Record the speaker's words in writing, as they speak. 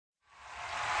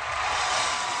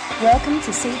Welcome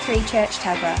to C3 Church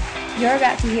Tuggerah. You're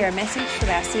about to hear a message from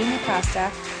our senior pastor,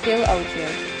 Phil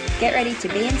Oldfield. Get ready to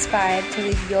be inspired to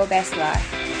live your best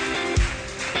life.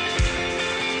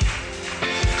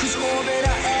 'Cause all that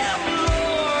I am,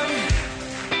 Lord,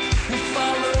 will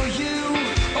follow you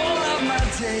all of my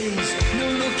days. No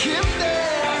looking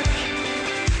back.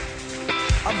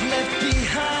 I've left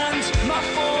behind my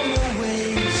former ways.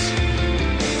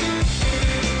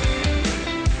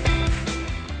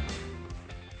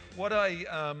 What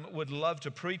I would love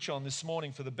to preach on this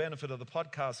morning for the benefit of the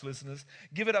podcast listeners,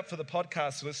 give it up for the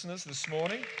podcast listeners this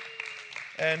morning.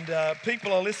 And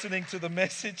people are listening to the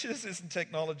messages. Isn't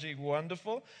technology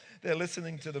wonderful? They're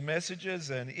listening to the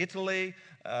messages in Italy,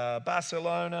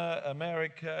 Barcelona,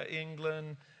 America,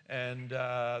 England, and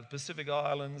Pacific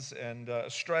Islands, and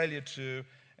Australia too.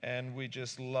 And we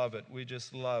just love it. We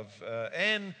just love.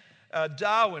 And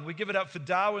Darwin. We give it up for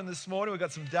Darwin this morning. We've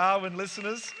got some Darwin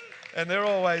listeners. And they're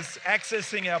always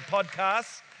accessing our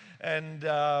podcasts, and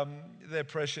they're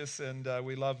precious, and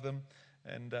we love them,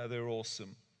 and they're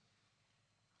awesome.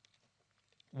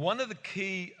 One of the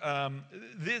key,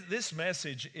 this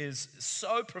message is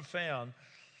so profound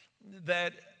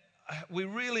that we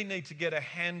really need to get a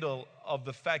handle of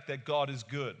the fact that God is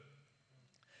good,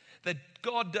 that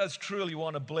God does truly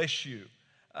want to bless you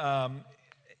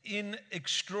in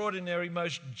extraordinary,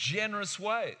 most generous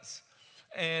ways,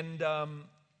 and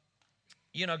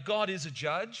you know, God is a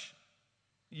judge,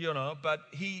 you know, but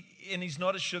He's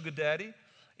not a sugar daddy.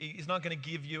 He's not going to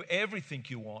give you everything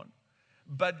you want.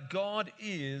 But God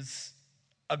is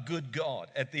a good God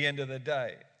at the end of the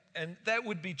day. And that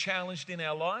would be challenged in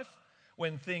our life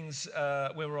when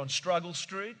when we're on struggle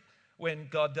street, when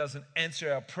God doesn't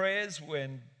answer our prayers,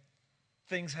 when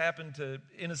things happen to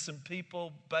innocent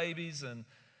people, babies, and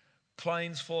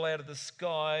planes fall out of the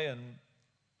sky, and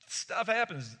stuff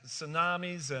happens,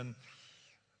 tsunamis, and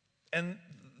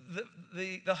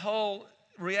the whole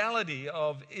reality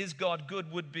of is God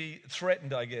good would be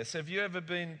threatened, I guess. Have you ever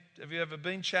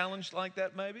been challenged like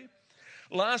that? Maybe.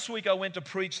 Last week I went to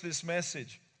preach this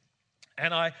message,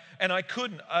 and I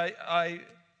couldn't. I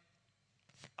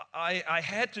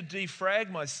had to defrag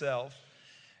myself,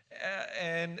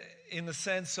 and in the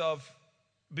sense of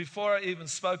before I even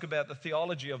spoke about the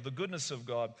theology of the goodness of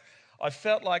God, I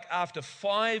felt like after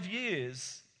 5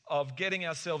 years of getting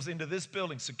ourselves into this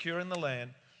building, securing the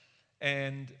land,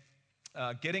 and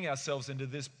getting ourselves into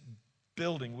this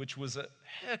building, which was a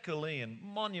Herculean,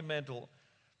 monumental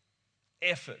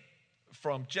effort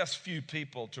from just few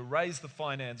people to raise the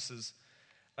finances.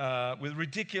 With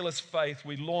ridiculous faith,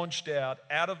 we launched out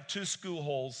of 2 school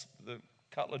halls, the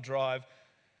Cutler Drive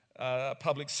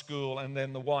Public School and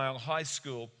then the Wyong High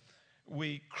School.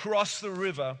 We crossed the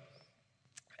river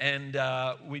and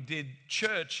we did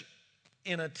church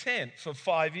in a tent for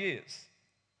 5 years.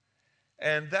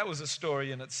 And that was a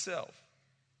story in itself.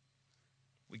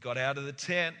 We got out of the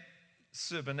tent,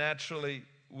 supernaturally,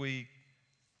 we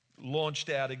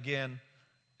launched out again,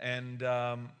 and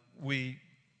we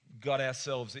got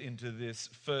ourselves into this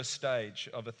first stage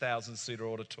of a 1,000-seater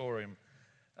auditorium.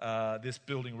 This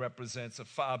building represents a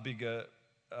far bigger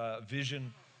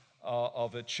vision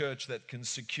of a church that can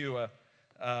secure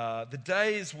the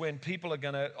days when people are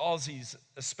Aussies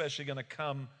especially, going to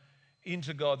come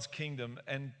into God's kingdom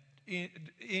and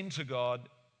into God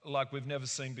like we've never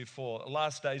seen before.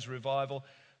 Last days revival,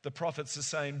 the prophets are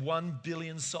saying 1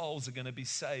 billion souls are going to be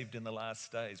saved in the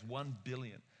last days. 1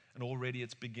 billion. And already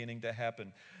it's beginning to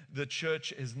happen. The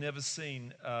church has never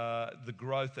seen the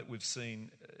growth that we've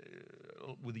seen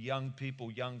with young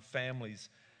people, young families,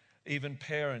 even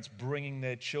parents bringing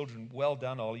their children. Well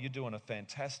done, Ollie. You're doing a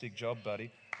fantastic job,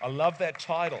 buddy. I love that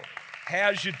title.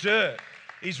 How's your dirt?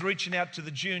 He's reaching out to the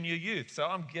junior youth. So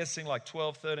I'm guessing like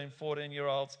 12, 13,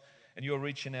 14-year-olds. And you're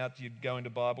reaching out, you're going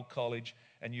to Bible college,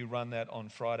 and you run that on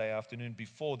Friday afternoon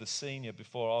before the senior,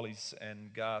 before Ollie's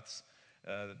and Garth's,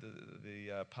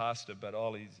 the pastor, but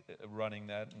Ollie's running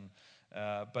that.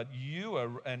 But you are,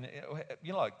 and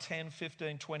you know, like 10,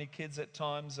 15, 20 kids at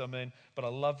times. I mean, but I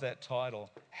love that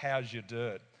title, How's Your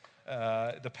Dirt?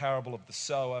 The parable of the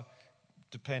sower,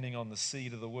 depending on the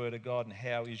seed of the word of God and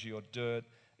how is your dirt,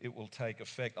 it will take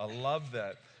effect. I love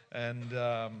that. And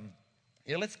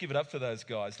yeah, let's give it up for those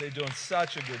guys. They're doing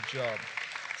such a good job.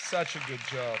 Such a good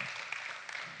job.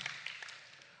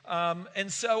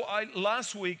 And so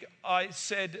last week I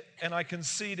said, and I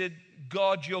conceded,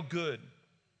 God, you're good.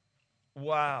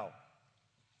 Wow.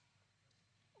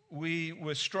 We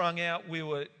were strung out. We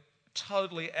were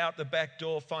totally out the back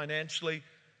door financially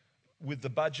with the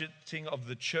budgeting of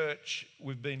the church.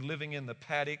 We've been living in the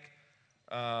paddock,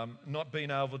 not being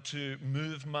able to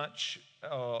move much,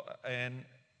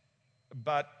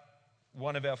 but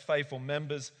One of our faithful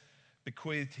members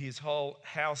bequeathed his whole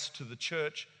house to the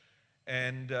church,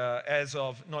 and as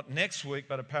of not next week,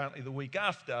 but apparently the week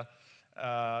after,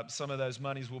 some of those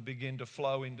monies will begin to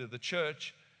flow into the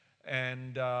church,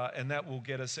 and that will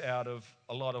get us out of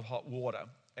a lot of hot water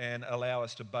and allow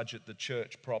us to budget the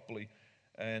church properly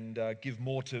and give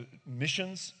more to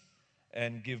missions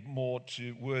and give more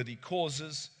to worthy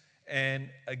causes, and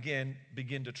again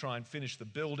begin to try and finish the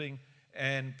building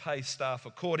and pay staff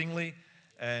accordingly.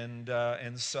 And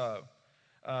so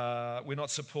we're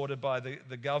not supported by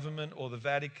the government or the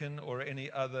Vatican or any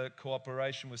other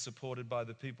cooperation. We're supported by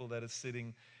the people that are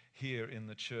sitting here in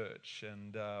the church,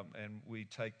 and we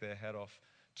take their hat off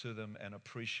to them and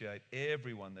appreciate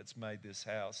everyone that's made this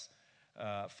house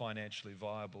financially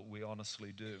viable. We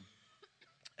honestly do.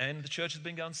 And the church has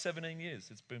been going 17 years.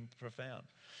 It's been profound.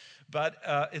 But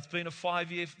it's been a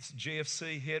 5-year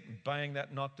GFC hit, and bang,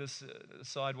 that knocked us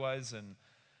sideways and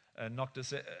knocked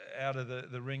us out of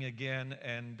the ring again.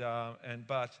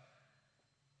 But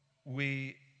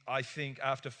I think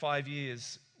after 5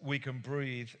 years, we can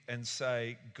breathe and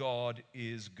say, God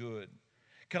is good.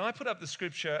 Can I put up the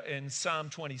scripture in Psalm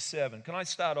 27? Can I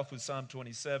start off with Psalm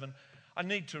 27? I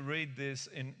need to read this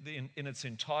in its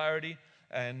entirety,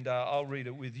 and I'll read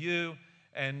it with you.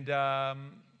 And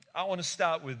I want to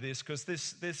start with this because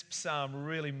this psalm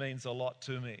really means a lot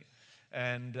to me.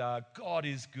 And God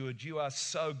is good. You are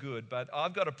so good. But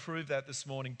I've got to prove that this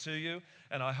morning to you,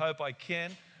 and I hope I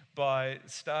can by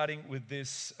starting with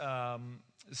this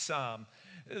psalm.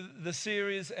 The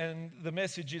series and the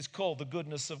message is called The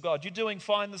Goodness of God. You doing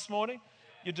fine this morning?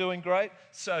 You're doing great?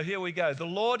 So here we go. The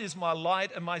Lord is my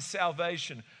light and my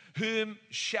salvation. Whom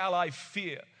shall I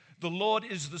fear? The Lord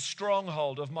is the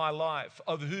stronghold of my life.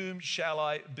 Of whom shall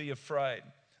I be afraid?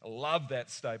 I love that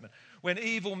statement. When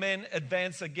evil men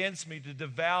advance against me to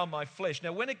devour my flesh.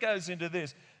 Now, when it goes into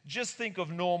this, just think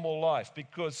of normal life,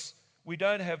 because we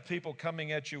don't have people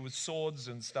coming at you with swords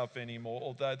and stuff anymore,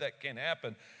 although that can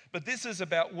happen. But this is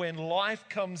about when life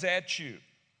comes at you,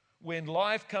 when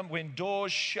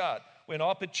doors shut, when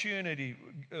opportunity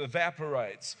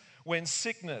evaporates, when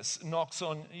sickness knocks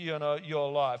on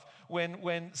your life,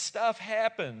 when stuff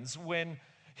happens, when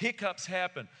hiccups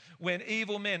happen, when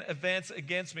evil men advance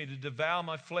against me to devour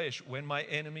my flesh, when my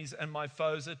enemies and my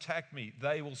foes attack me,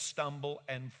 they will stumble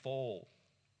and fall.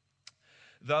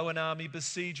 Though an army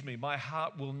besiege me, my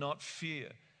heart will not fear.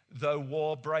 Though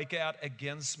war break out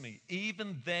against me,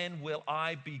 even then will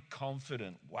I be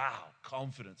confident. Wow,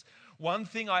 confidence. One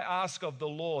thing I ask of the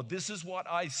Lord, this is what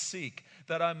I seek,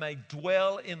 that I may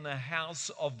dwell in the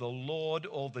house of the Lord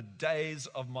all the days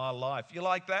of my life. You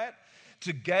like that?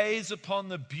 To gaze upon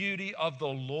the beauty of the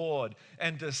Lord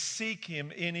and to seek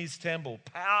him in his temple.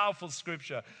 Powerful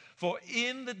scripture. For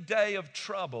in the day of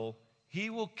trouble,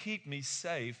 he will keep me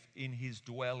safe in his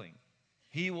dwelling.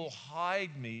 He will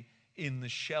hide me in the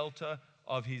shelter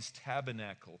of his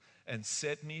tabernacle and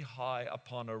set me high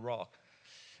upon a rock.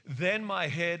 Then my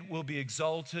head will be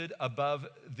exalted above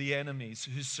the enemies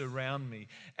who surround me.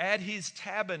 At his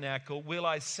tabernacle will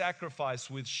I sacrifice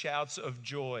with shouts of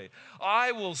joy.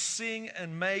 I will sing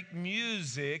and make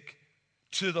music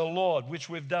to the Lord, which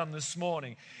we've done this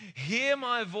morning. Hear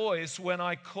my voice when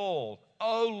I call.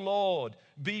 O Lord,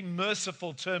 be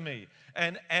merciful to me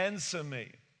and answer me.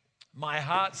 My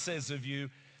heart says of you,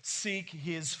 seek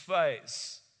his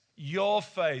face. Your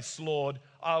face, Lord.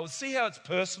 Oh, see how it's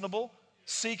personable?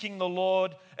 Seeking the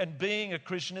Lord and being a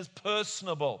Christian is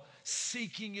personable.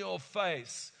 Seeking your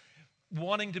face,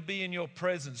 wanting to be in your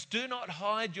presence. Do not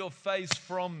hide your face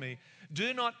from me.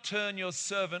 Do not turn your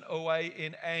servant away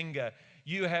in anger.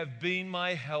 You have been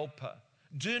my helper.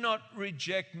 Do not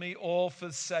reject me or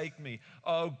forsake me,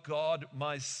 O God,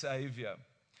 my Savior.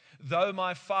 Though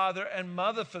my father and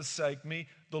mother forsake me,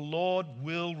 the Lord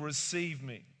will receive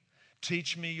me.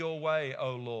 Teach me your way,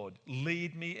 O Lord.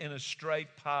 Lead me in a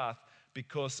straight path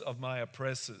because of my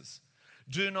oppressors.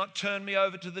 Do not turn me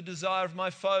over to the desire of my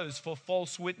foes, for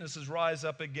false witnesses rise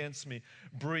up against me,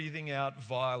 breathing out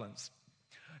violence.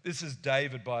 This is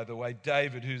David, by the way.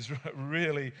 David, who's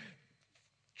really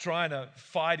trying to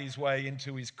fight his way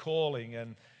into his calling,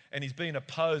 and he's been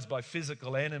opposed by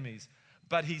physical enemies.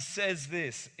 But he says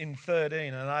this in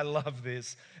 13, and I love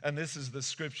this, and this is the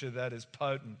scripture that is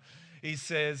potent. He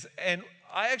says, and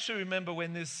I actually remember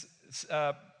when this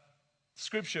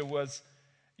scripture was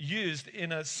used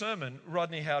in a sermon,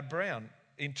 Rodney Howard-Browne,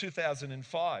 in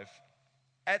 2005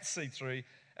 at C3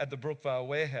 at the Brookvale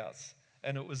Warehouse.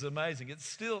 And it was amazing. It's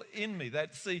still in me.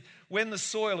 That seed, when the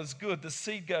soil is good, the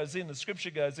seed goes in, the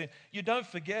scripture goes in. You don't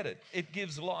forget it. It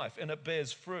gives life and it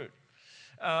bears fruit.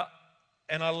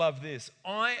 And I love this.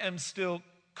 I am still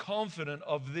confident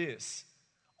of this.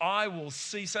 I will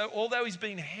see. So although he's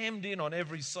been hemmed in on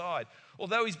every side,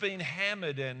 although he's been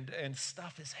hammered and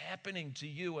stuff is happening to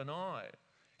you and I,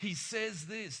 he says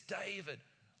this, David,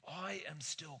 I am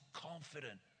still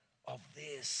confident of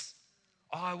this.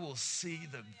 I will see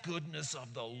the goodness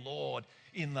of the Lord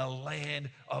in the land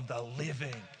of the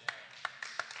living.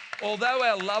 Although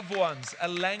our loved ones are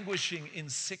languishing in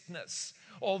sickness,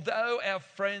 although our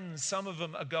friends, some of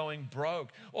them are going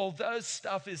broke, although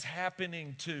stuff is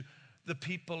happening to the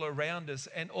people around us,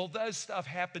 and although stuff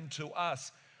happened to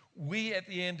us, we at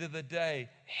the end of the day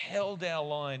held our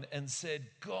line and said,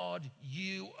 God,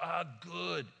 you are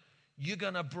good. You're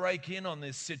going to break in on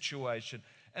this situation.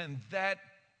 And that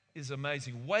is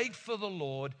amazing. Wait for the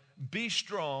Lord, be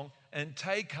strong, and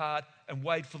take heart and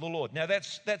wait for the Lord. Now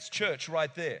that's church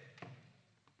right there.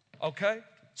 Okay?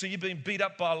 So you've been beat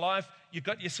up by life, you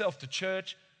got yourself to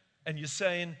church, and you're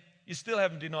saying, you still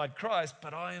haven't denied Christ,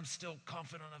 but I am still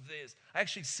confident of this. I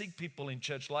actually see people in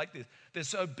church like this. They're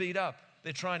so beat up.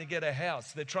 They're trying to get a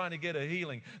house. They're trying to get a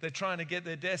healing. They're trying to get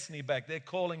their destiny back, their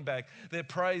calling back, their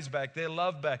praise back, their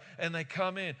love back. And they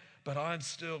come in, but I'm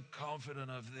still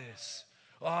confident of this.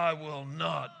 I will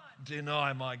not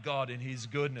deny my God in his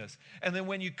goodness. And then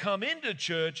when you come into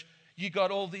church, you got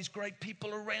all these great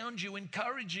people around you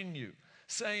encouraging you,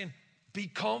 saying, be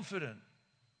confident.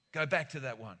 Go back to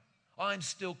that one. I'm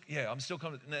still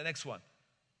confident. The next one.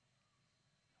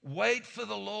 Wait for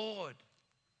the Lord.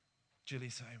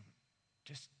 Julie's saying,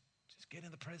 just get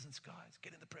in the presence, guys.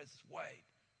 Get in the presence.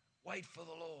 Wait for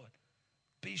the Lord.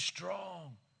 Be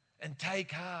strong and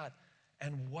take heart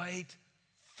and wait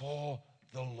for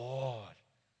the Lord.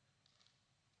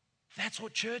 That's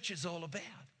what church is all about.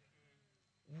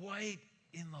 Wait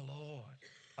in the Lord.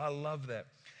 I love that.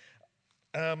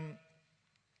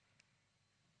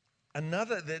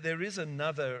 There is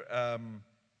another,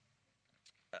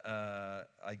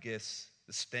 I guess,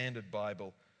 the Standard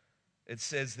Bible. It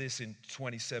says this in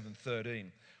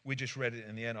 27:13. We just read it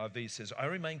in the NIV. It says, I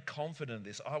remain confident in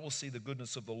this. I will see the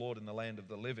goodness of the Lord in the land of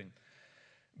the living.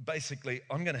 Basically,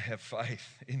 I'm going to have faith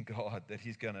in God that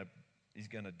he's going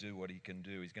to do what he can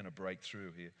do. He's going to break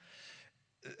through here.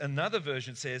 Another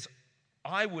version says,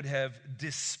 I would have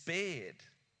despaired.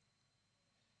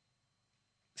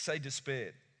 Say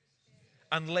despaired.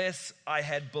 Unless I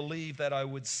had believed that I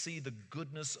would see the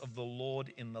goodness of the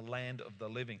Lord in the land of the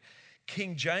living.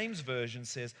 King James Version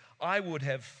says, I would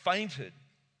have fainted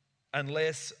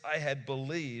unless I had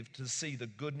believed to see the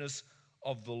goodness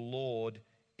of the Lord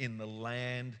in the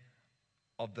land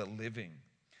of the living.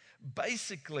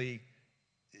 Basically,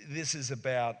 this is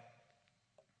about,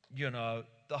 the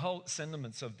whole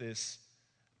sentiments of this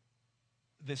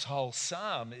whole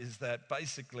psalm is that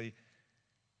basically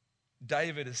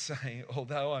David is saying,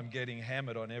 although I'm getting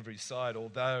hammered on every side,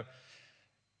 although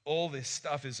all this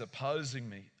stuff is opposing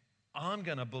me, I'm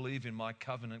going to believe in my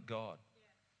covenant God,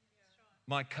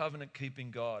 my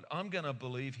covenant-keeping God. I'm going to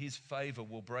believe his favor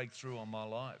will break through on my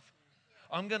life.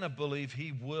 I'm going to believe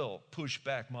he will push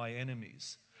back my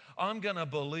enemies. I'm going to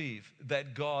believe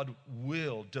that God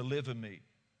will deliver me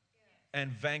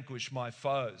and vanquish my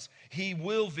foes. He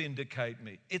will vindicate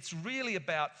me. It's really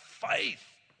about faith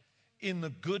in the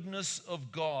goodness of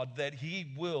God that he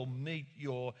will meet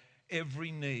your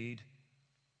every need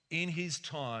in his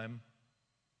time,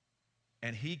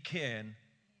 and he can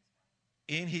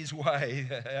in his way.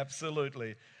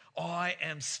 Absolutely. I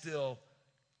am still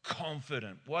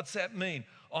confident. What's that mean?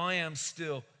 I am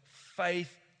still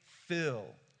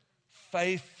faithful.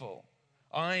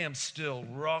 I am still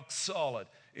rock solid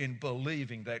in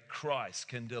believing that Christ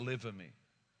can deliver me,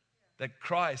 that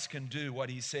Christ can do what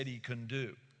he said he can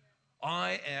do.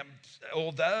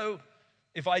 Although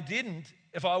if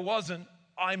I wasn't,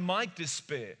 I might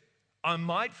despair, I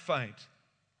might faint,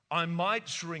 I might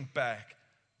shrink back,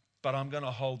 but I'm going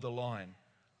to hold the line.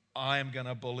 I am going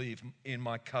to believe in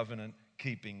my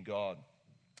covenant-keeping God.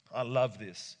 I love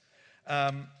this.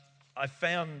 I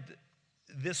found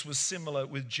this was similar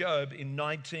with Job in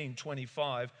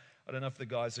 1925. I don't know if the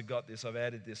guys have got this. I've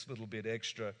added this little bit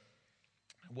extra.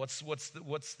 What's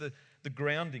the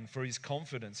grounding for his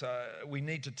confidence? We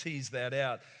need to tease that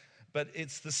out. But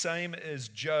it's the same as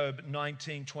Job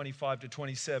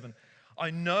 19:25-27. I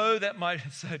know that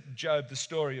Job, the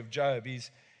story of Job,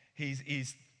 he's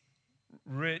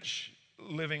rich,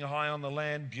 living high on the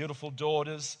land, beautiful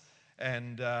daughters,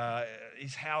 and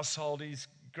his household, his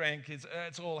grandkids,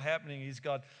 it's all happening. He's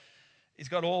got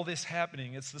all this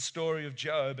happening. It's the story of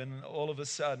Job, and all of a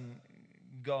sudden,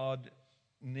 God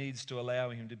needs to allow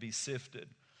him to be sifted,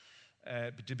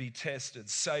 to be tested.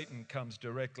 Satan comes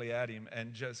directly at him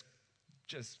and just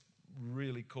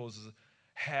really causes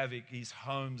havoc. His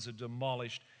homes are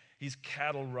demolished. His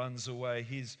cattle runs away.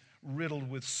 He's riddled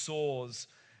with sores.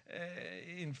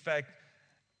 In fact,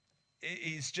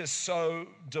 he's just so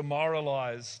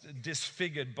demoralized,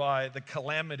 disfigured by the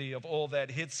calamity of all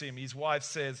that hits him. His wife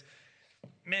says,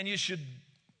 man, you should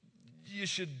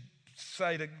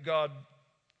say to God,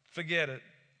 forget it.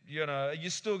 You know,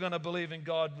 you're still going to believe in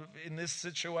God in this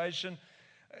situation.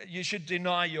 You should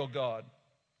deny your God.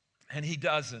 And he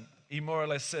doesn't. He more or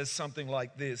less says something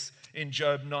like this in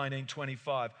Job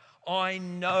 19:25. I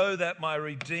know that my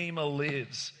Redeemer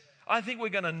lives. I think we're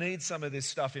going to need some of this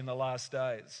stuff in the last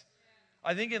days.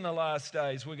 I think in the last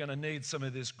days we're going to need some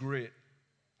of this grit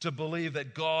to believe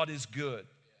that God is good.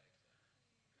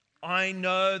 I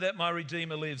know that my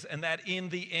Redeemer lives and that in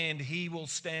the end he will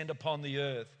stand upon the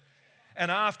earth. And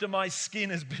after my skin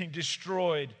has been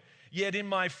destroyed, yet in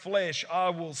my flesh I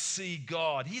will see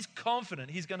God. He's confident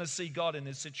he's going to see God in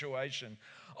this situation.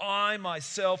 I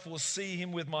myself will see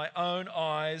him with my own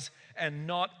eyes and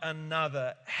not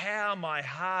another. How my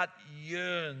heart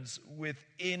yearns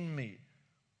within me.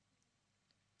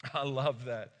 I love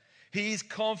that. He's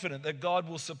confident that God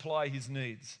will supply his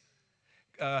needs.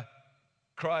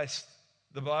 Christ,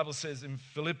 the Bible says in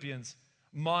Philippians,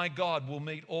 my God will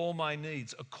meet all my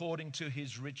needs according to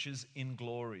his riches in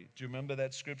glory. Do you remember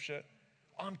that scripture?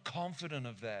 I'm confident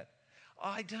of that.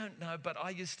 I don't know, but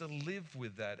I used to live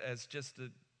with that as just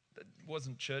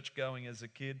wasn't church going as a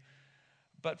kid.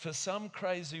 But for some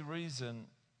crazy reason,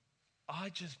 I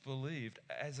just believed,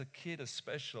 as a kid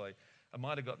especially, I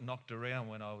might have got knocked around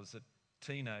when I was a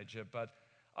teenager, but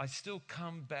I still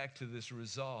come back to this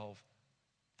resolve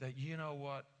that, you know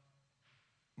what,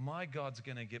 my God's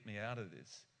going to get me out of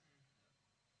this.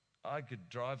 I could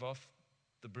drive off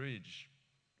the bridge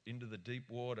into the deep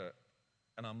water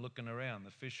and I'm looking around,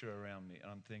 the fish are around me,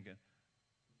 and I'm thinking,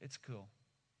 it's cool.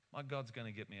 My God's going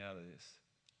to get me out of this.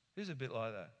 Who's a bit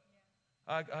like that?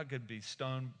 Yeah. I could be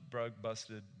stone broke,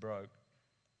 busted, broke.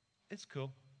 It's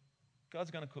cool. God's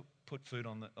going to put food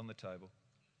on the table.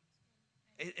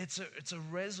 It's a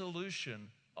resolution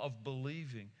of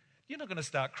believing. You're not going to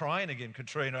start crying again,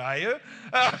 Katrina, are you?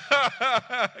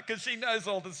 Because she knows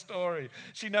all the story.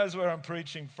 She knows where I'm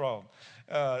preaching from.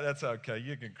 That's okay.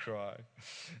 You can cry.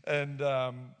 And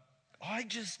I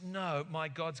just know my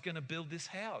God's going to build this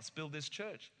house, build this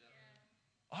church.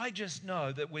 I just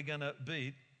know that we're going to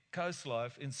beat Coast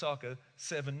Life in soccer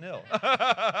 7-0.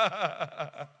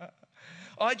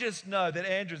 I just know that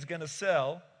Andrew's going to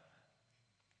sell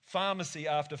pharmacy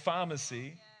after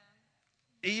pharmacy.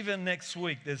 Even next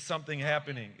week, there's something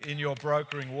happening in your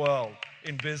brokering world,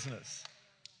 in business.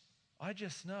 I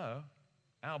just know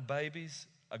our babies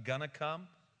are going to come,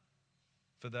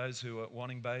 for those who are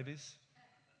wanting babies.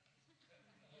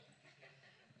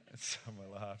 Someone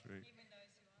laughing.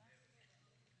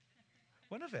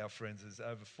 One of our friends is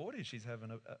over 40. She's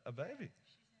having a baby.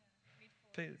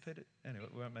 Peter, anyway,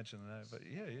 we won't mention the name, but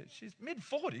yeah, she's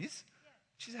mid-40s.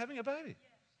 She's having a baby.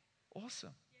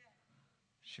 Awesome.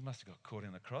 She must have got caught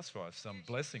in the crossfire, some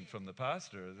blessing from the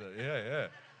pastor. Yeah.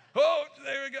 Oh,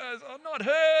 there it goes. Oh, not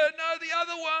her. No, the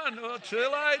other one. Oh, too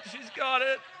late. She's got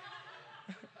it.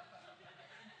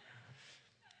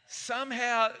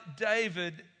 Somehow,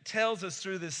 David tells us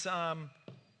through this psalm,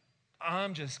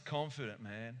 I'm just confident,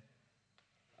 man.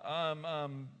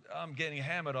 I'm getting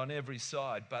hammered on every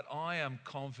side, but I am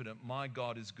confident my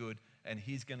God is good and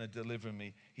he's going to deliver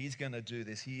me. He's going to do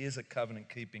this. He is a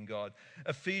covenant-keeping God.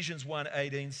 Ephesians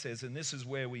 1:18 says, and this is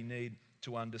where we need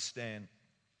to understand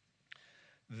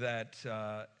that,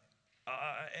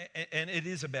 and it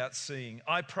is about seeing.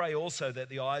 I pray also that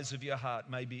the eyes of your heart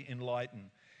may be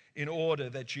enlightened, in order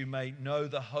that you may know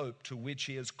the hope to which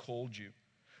he has called you,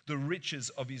 the riches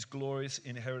of his glorious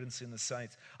inheritance in the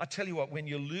saints. I tell you what, when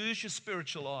you lose your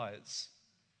spiritual eyes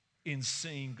in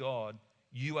seeing God,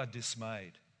 you are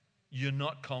dismayed. You're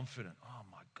not confident. Oh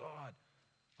my God,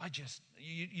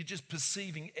 you're just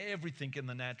perceiving everything in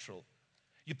the natural.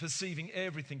 You're perceiving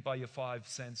everything by your 5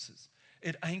 senses.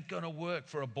 It ain't going to work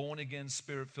for a born-again,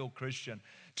 spirit-filled Christian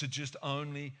to just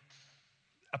only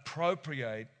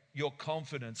appropriate your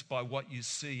confidence by what you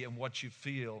see and what you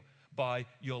feel, by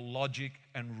your logic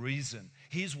and reason.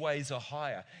 His ways are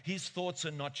higher. His thoughts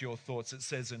are not your thoughts, it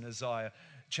says in Isaiah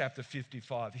chapter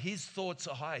 55. His thoughts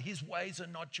are higher. His ways are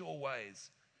not your ways.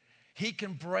 He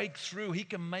can break through. He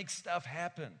can make stuff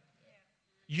happen.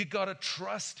 You got to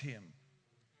trust him.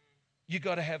 You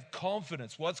got to have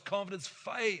confidence. What's confidence?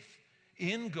 Faith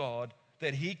in God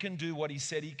that he can do what he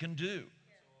said he can do.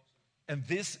 And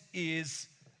this is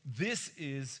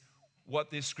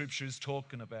what this scripture is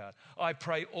talking about. I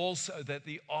pray also that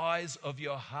the eyes of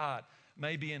your heart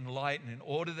may be enlightened in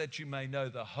order that you may know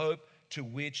the hope to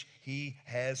which he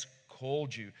has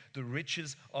called you, the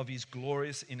riches of his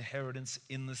glorious inheritance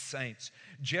in the saints.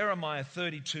 Jeremiah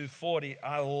 32:40,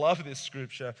 I love this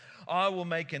scripture. I will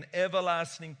make an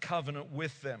everlasting covenant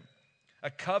with them. A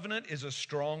covenant is a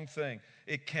strong thing.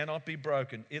 It cannot be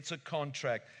broken. It's a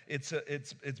contract. It's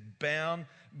bound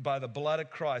by the blood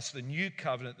of Christ, the new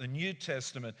covenant, the New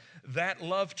Testament. That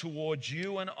love towards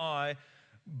you and I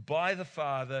by the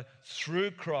Father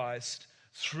through Christ,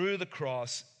 through the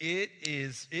cross,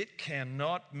 it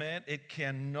cannot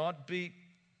be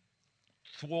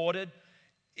thwarted.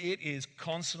 It is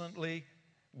constantly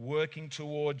working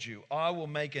towards you. I will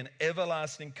make an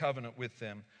everlasting covenant with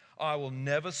them. I will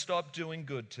never stop doing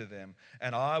good to them,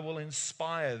 and I will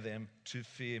inspire them to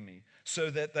fear me,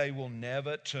 so that they will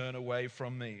never turn away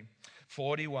from me.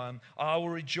 41, I will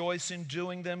rejoice in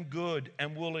doing them good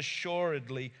and will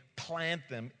assuredly plant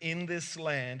them in this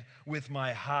land with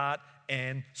my heart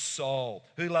and soul.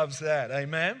 Who loves that?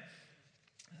 Amen?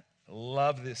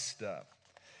 Love this stuff.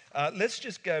 Let's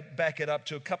just go back it up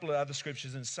to a couple of other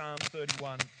scriptures in Psalm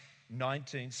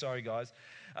 31:19. Sorry, guys.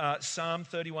 Psalm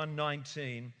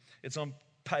 31:19. It's on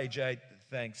page 8.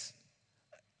 Thanks.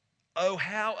 Oh,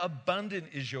 how abundant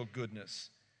is your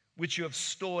goodness, which you have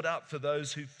stored up for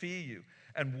those who fear you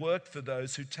and work for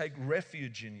those who take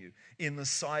refuge in you in the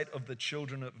sight of the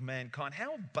children of mankind.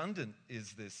 How abundant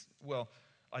is this? Well,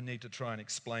 I need to try and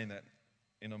explain that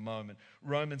in a moment.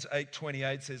 Romans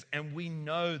 8:28 says, and we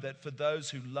know that for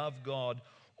those who love God,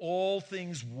 all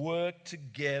things work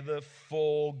together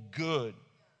for good,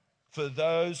 for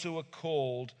those who are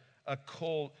called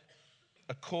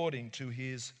according to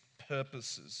his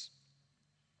purposes.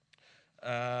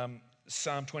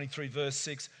 Psalm 23 verse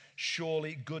 6,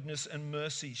 surely goodness and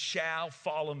mercy shall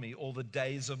follow me all the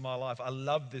days of my life. I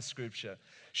love this scripture.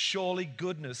 Surely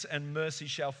goodness and mercy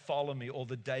shall follow me all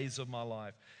the days of my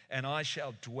life, and I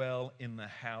shall dwell in the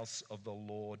house of the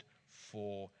Lord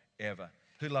forever.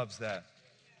 Who loves that?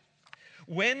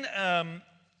 When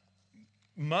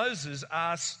Moses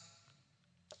asked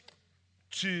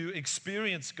to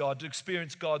experience God, to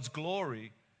experience God's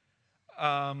glory,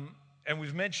 and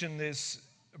we've mentioned this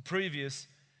previous,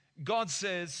 God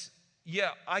says,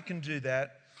 yeah, I can do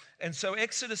that. And so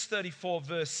Exodus 34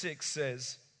 verse 6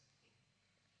 says,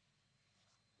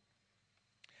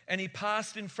 and he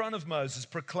passed in front of Moses,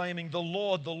 proclaiming, the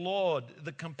Lord,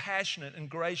 the compassionate and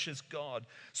gracious God,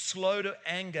 slow to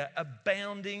anger,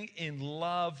 abounding in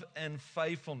love and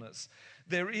faithfulness.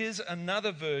 There is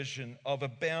another version of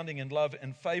abounding in love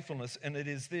and faithfulness, and it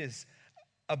is this,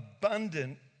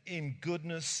 abundant in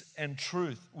goodness and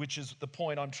truth, which is the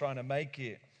point I'm trying to make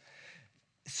here.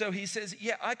 So he says,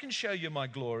 yeah, I can show you my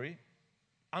glory.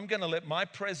 I'm going to let my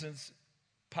presence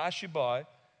pass you by.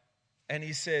 And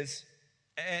he says,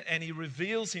 and he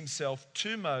reveals himself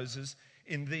to Moses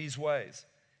in these ways: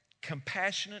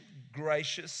 compassionate,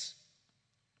 gracious,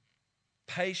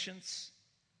 patience,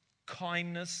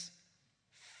 kindness,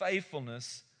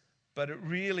 faithfulness, but it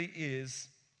really is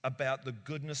about the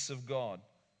goodness of God.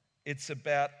 It's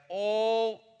about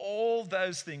all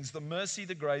those things, the mercy,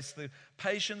 the grace, the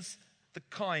patience, the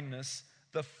kindness,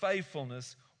 the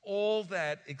faithfulness, all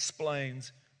that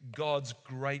explains God's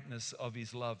greatness of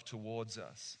his love towards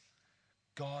us.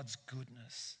 God's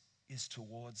goodness is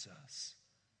towards us.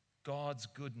 God's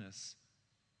goodness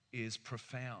is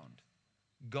profound.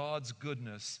 God's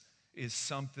goodness is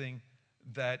something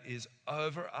that is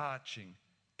overarching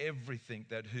everything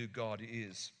that who God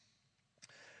is.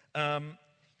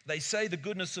 They say the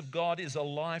goodness of God is a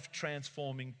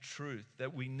life-transforming truth,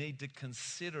 that we need to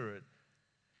consider it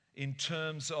in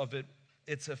terms of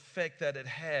its effect that it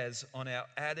has on our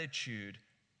attitude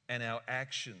and our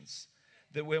actions.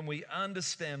 That when we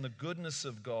understand the goodness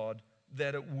of God,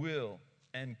 that it will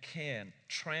and can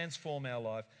transform our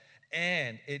life,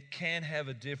 and it can have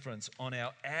a difference on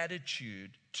our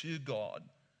attitude to God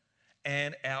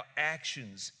and our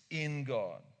actions in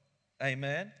God.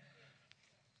 Amen?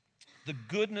 The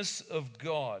goodness of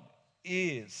God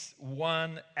is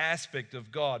one aspect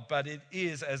of God, but it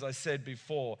is, as I said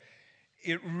before,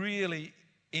 it really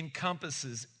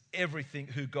encompasses everything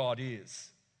who God is.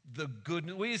 The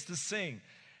goodness. We used to sing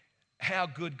how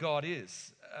good God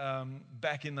is.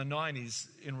 Back in the 90s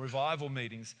in revival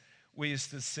meetings, we used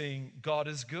to sing God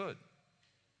is good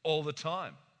all the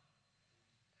time.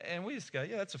 And we used to go,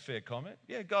 yeah, that's a fair comment.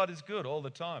 Yeah, God is good all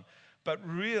the time. But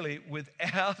really,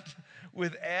 without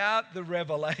the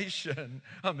revelation,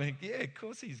 I mean, yeah, of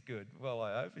course he's good. Well,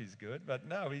 I hope he's good, but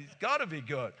no, he's got to be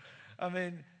good. I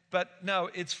mean, but no,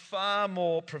 it's far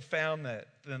more profound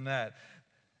than that.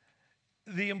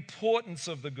 The importance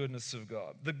of the goodness of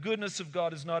God. The goodness of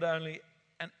God is not only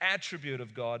an attribute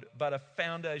of God, but a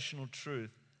foundational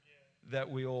truth that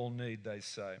we all need, they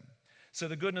say. So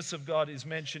the goodness of God is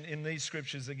mentioned in these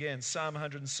scriptures again. Psalm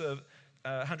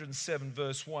 107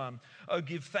 verse 1. Oh,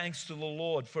 give thanks to the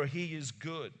Lord, for he is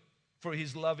good, for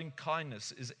his loving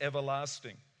kindness is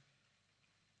everlasting.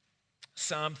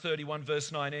 Psalm 31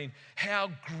 verse 19.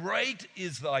 How great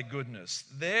is thy goodness.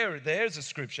 There's a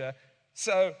scripture.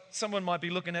 So someone might be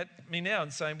looking at me now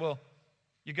and saying, well,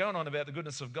 you're going on about the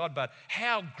goodness of God, but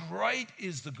how great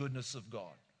is the goodness of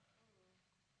God?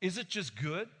 Is it just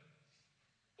good?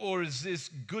 Or is this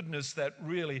goodness that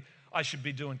really I should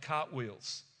be doing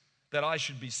cartwheels? That I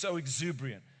should be so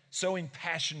exuberant, so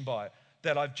impassioned by it,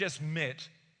 that I've just met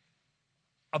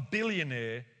a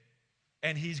billionaire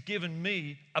and he's given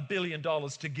me $1 billion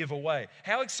to give away.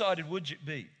 How excited would you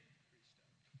be?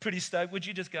 Pretty stoked. Would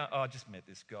you just go, oh, I just met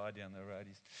this guy down the road.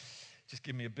 He's just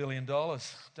given me $1 billion.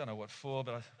 Don't know what for,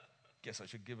 but I guess I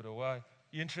should give it away.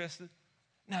 You interested?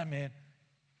 No, man.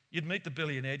 You'd meet the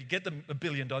billionaire, you'd get them $1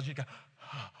 billion, you'd go,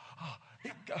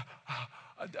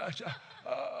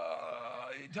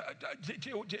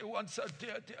 do you want some?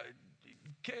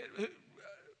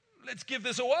 Let's give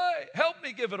this away. Help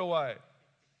me give it away.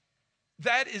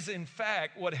 That is, in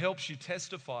fact, what helps you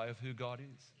testify of who God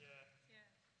is.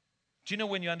 Do you know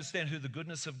when you understand who the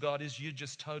goodness of God is, you're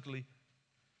just totally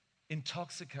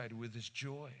intoxicated with this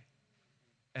joy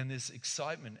and this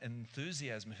excitement and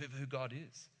enthusiasm of who God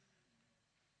is.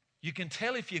 You can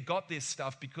tell if you got this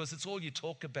stuff because it's all you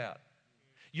talk about.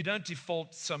 You don't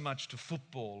default so much to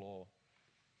football or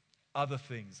other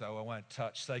things. Oh, I won't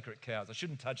touch sacred cows. I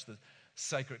shouldn't touch the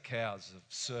sacred cows of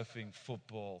surfing,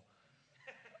 football,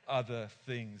 other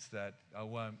things that I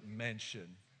won't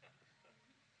mention.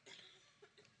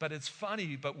 But it's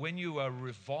funny, but when you are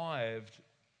revived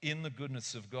in the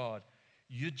goodness of God,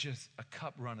 you just, a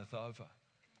cup runneth over.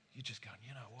 You're just going,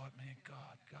 you know what, man,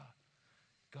 God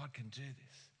can do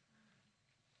this.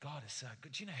 God is so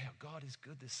good. Do you know how God is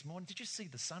good this morning? Did you see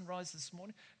the sunrise this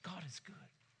morning? God is good.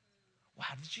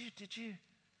 Wow,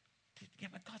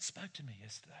 God spoke to me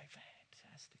yesterday.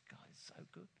 Fantastic. God is so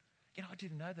good. You know, I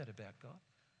didn't know that about God.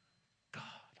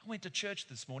 I went to church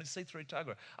this morning, C3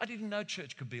 Tuggerah. I didn't know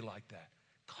church could be like that.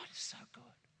 God is so good.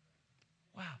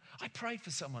 Wow. I prayed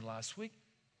for someone last week,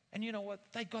 and you know what?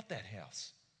 They got that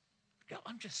house.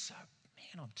 I'm just so,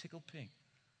 man, I'm tickled pink.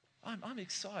 I'm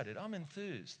excited. I'm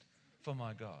enthused for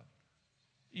my God.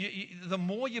 The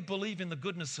more you believe in the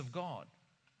goodness of God,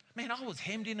 man, I was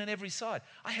hemmed in on every side.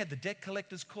 I had the debt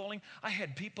collectors calling. I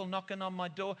had people knocking on my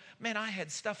door. Man, I had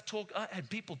I had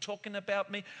people talking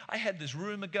about me. I had this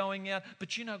rumor going out.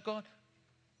 But you know, God,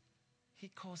 he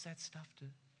caused that stuff to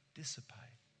dissipate.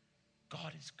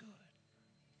 God is good.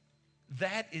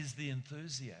 That is the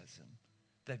enthusiasm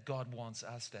that God wants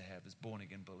us to have as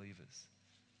born-again believers.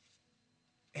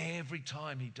 Every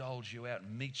time he doles you out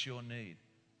and meets your need,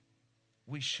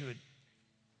 we should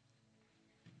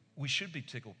be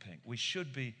tickled pink. We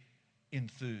should be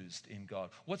enthused in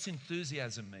God. What's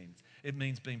enthusiasm means? It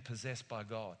means being possessed by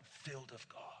God, filled of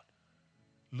God.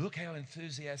 Look how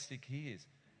enthusiastic he is.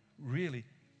 Really,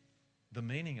 the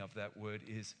meaning of that word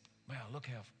is, wow, look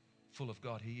how full of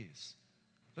God he is.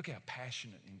 Look how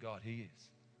passionate in God he is.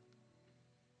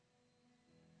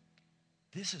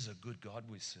 This is a good God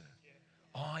we serve.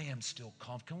 I am still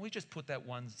confident. Can we just put that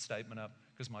one statement up?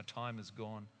 Because my time is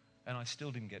gone and I still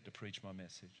didn't get to preach my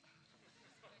message.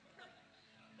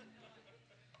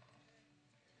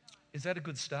 Is that a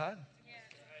good start?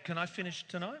 Can I finish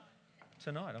tonight?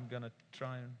 Tonight I'm going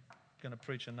to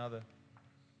preach another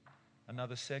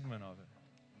segment of it.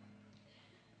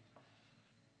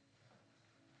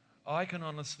 I can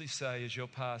honestly say, as your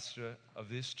pastor of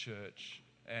this church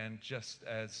and just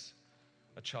as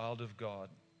a child of God,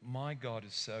 my God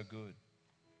is so good.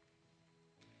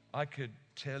 I could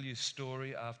tell you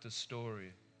story after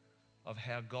story of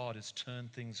how God has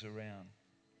turned things around.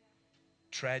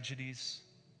 Tragedies,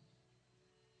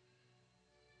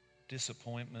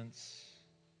 disappointments,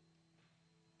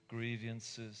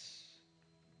 grievances,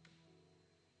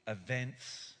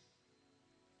 events.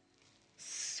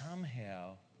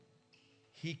 Somehow,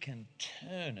 he can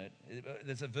turn it.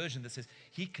 There's a version that says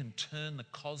he can turn the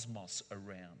cosmos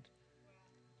around.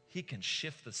 He can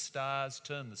shift the stars,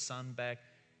 turn the sun back.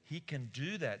 He can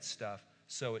do that stuff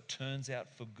so it turns out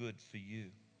for good for you.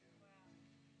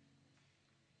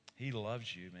 He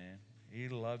loves you, man. He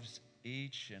loves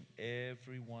each and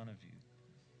every one of you.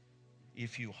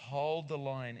 If you hold the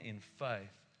line in faith,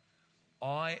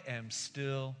 I am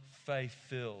still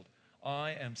faith-filled.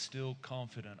 I am still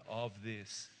confident of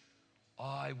this.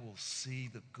 I will see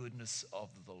the goodness of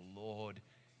the Lord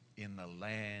in the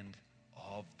land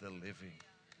of the living.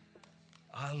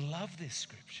 I love this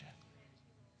scripture.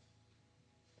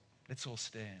 Let's all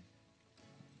stand.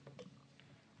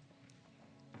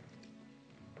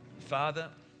 Father,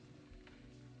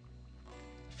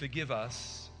 forgive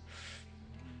us.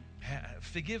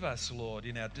 Forgive us, Lord,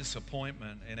 in our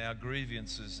disappointment, in our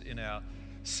grievances, in our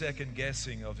second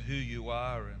guessing of who you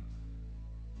are. And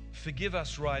forgive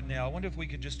us right now. I wonder if we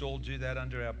could just all do that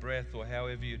under our breath or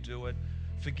however you do it.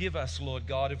 Forgive us, Lord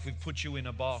God, if we've put you in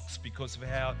a box because of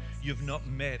how you've not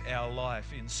met our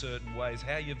life in certain ways,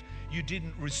 how you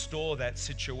didn't restore that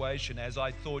situation as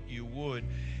I thought you would,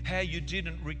 how you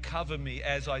didn't recover me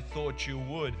as I thought you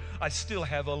would. I still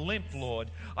have a limp, Lord.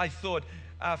 I thought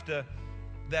after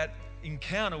that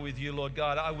encounter with you, Lord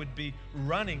God, I would be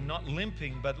running, not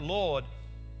limping, but Lord,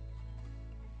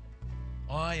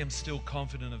 I am still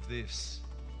confident of this.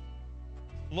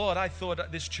 Lord, I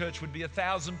thought this church would be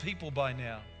 1,000 people by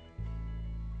now.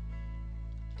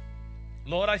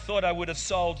 Lord, I thought I would have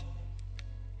sold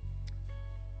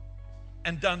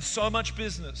and done so much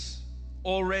business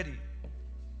already.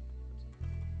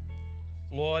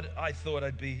 Lord, I thought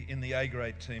I'd be in the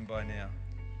A-grade team by now.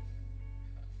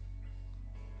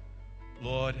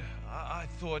 Lord, I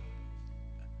thought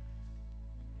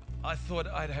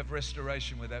I'd have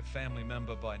restoration with that family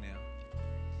member by now.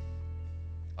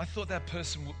 I thought that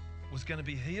person was going to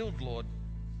be healed, Lord.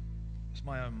 It's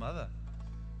my own mother.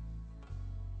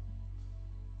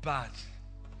 But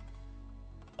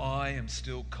I am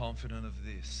still confident of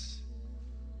this.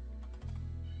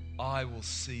 I will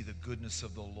see the goodness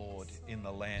of the Lord in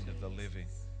the land of the living.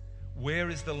 Where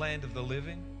is the land of the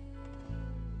living?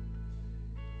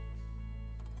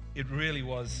 It really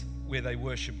was where they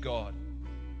worship God.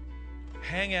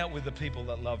 Hang out with the people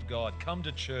that love God. Come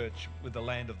to church with the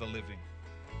land of the living.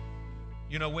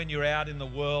 You know, when you're out in the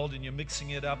world and you're mixing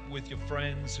it up with your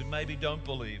friends who maybe don't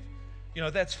believe, you know,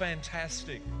 that's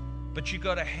fantastic. But you've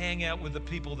got to hang out with the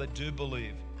people that do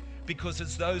believe, because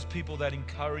it's those people that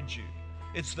encourage you.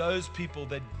 It's those people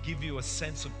that give you a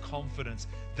sense of confidence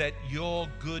that your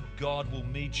good God will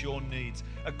meet your needs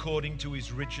according to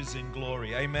his riches in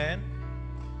glory. Amen?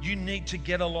 You need to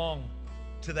get along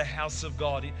to the house of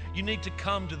God. You need to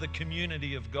come to the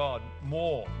community of God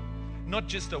more. Not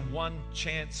just a one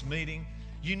chance meeting.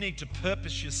 You need to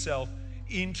purpose yourself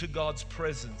into God's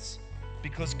presence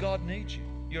because God needs you.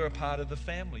 You're a part of the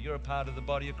family. You're a part of the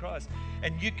body of Christ.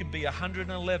 And you can be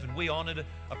 111. We honored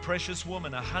a precious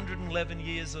woman, 111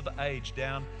 years of age,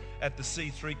 down at the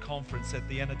C3 conference at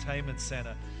the Entertainment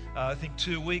Center, I think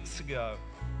 2 weeks ago.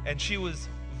 And she was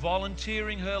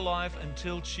volunteering her life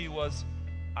until she was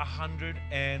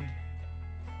 111.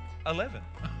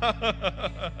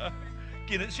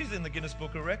 She's in the Guinness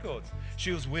Book of Records.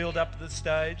 She was wheeled up the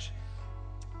stage,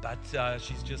 but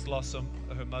she's just lost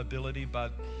her mobility.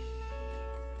 But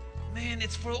man,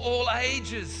 it's for all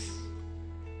ages.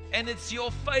 And it's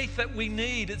your faith that we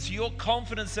need. It's your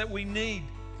confidence that we need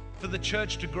for the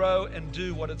church to grow and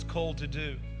do what it's called to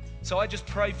do. So I just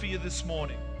pray for you this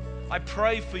morning. I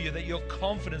pray for you that your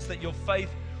confidence, that your faith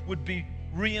would be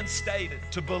reinstated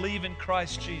to believe in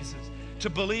Christ Jesus, to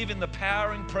believe in the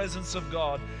powering presence of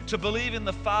God, to believe in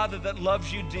the Father that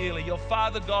loves you dearly. Your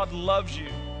Father God loves you.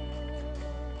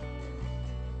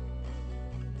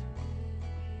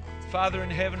 Father in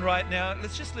heaven, right now,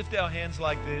 let's just lift our hands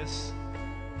like this.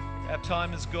 Our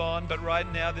time is gone, but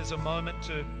right now there's a moment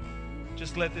to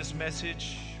just let this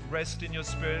message rest in your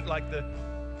spirit. Like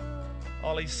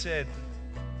Ollie said,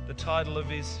 the title of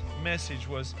his message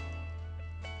was,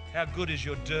 "How good is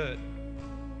your dirt?"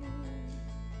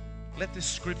 Let this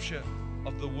scripture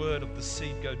of the word of the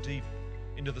seed go deep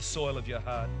into the soil of your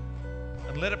heart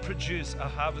and let it produce a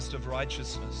harvest of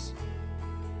righteousness.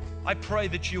 I pray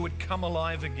that you would come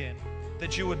alive again,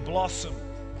 that you would blossom,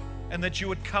 and that you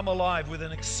would come alive with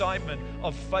an excitement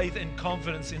of faith and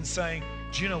confidence in saying,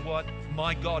 do you know what?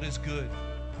 My God is good.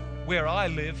 Where I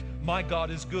live, my God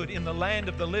is good. In the land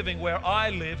of the living where I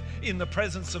live, in the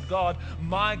presence of God,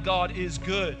 my God is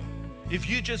good. If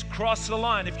you just cross the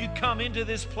line, if you come into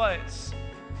this place,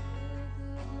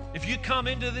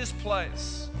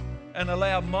 and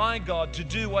allow my God to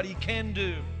do what he can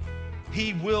do,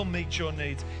 he will meet your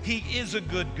needs. He is a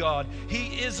good God.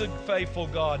 He is a faithful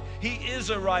God. He is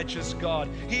a righteous God.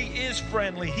 He is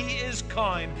friendly. He is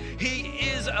kind. He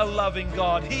is a loving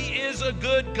God. He is a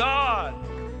good God.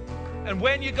 And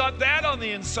when you got that on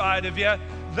the inside of you,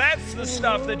 that's the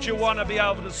stuff that you want to be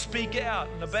able to speak out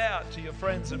and about to your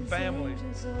friends and family.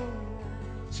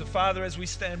 So, Father, as we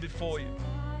stand before you,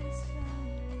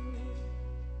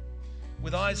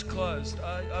 with eyes closed,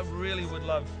 I really would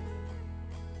love,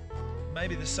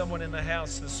 maybe there's someone in the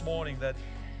house this morning that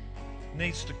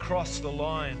needs to cross the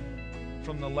line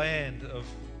from the land of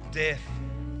death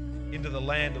into the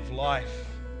land of life.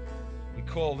 We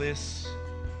call this,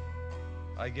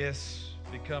 I guess,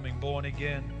 becoming born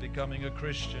again, becoming a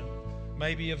Christian.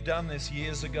 Maybe you've done this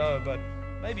years ago, but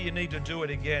maybe you need to do it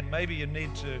again. Maybe you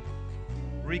need to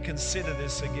reconsider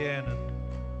this again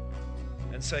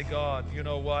and say, God, you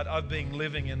know what? I've been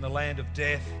living in the land of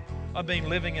death. I've been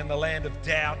living in the land of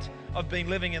doubt. I've been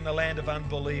living in the land of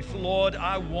unbelief. Lord,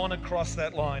 I want to cross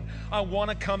that line. I want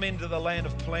to come into the land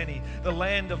of plenty, the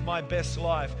land of my best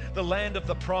life, the land of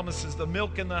the promises, the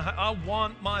milk and the honey. I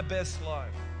want my best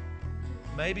life.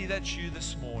 Maybe that's you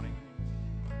this morning.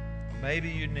 Maybe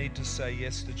you need to say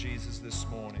yes to Jesus this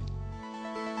morning.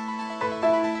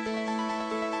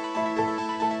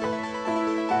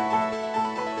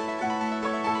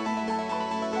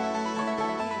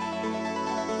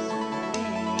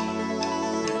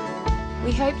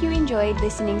 We hope you enjoyed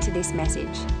listening to this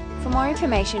message. For more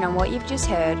information on what you've just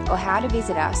heard or how to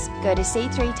visit us, go to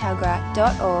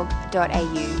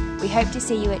c3tuggerah.org.au. We hope to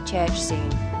see you at church soon.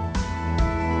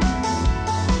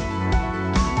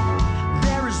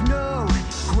 There is no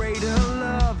greater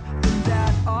love than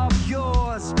that of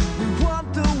yours. We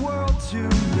want the world to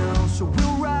know, so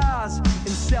we'll rise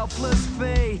in selfless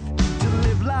faith to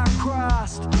live like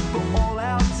Christ for all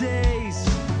our days.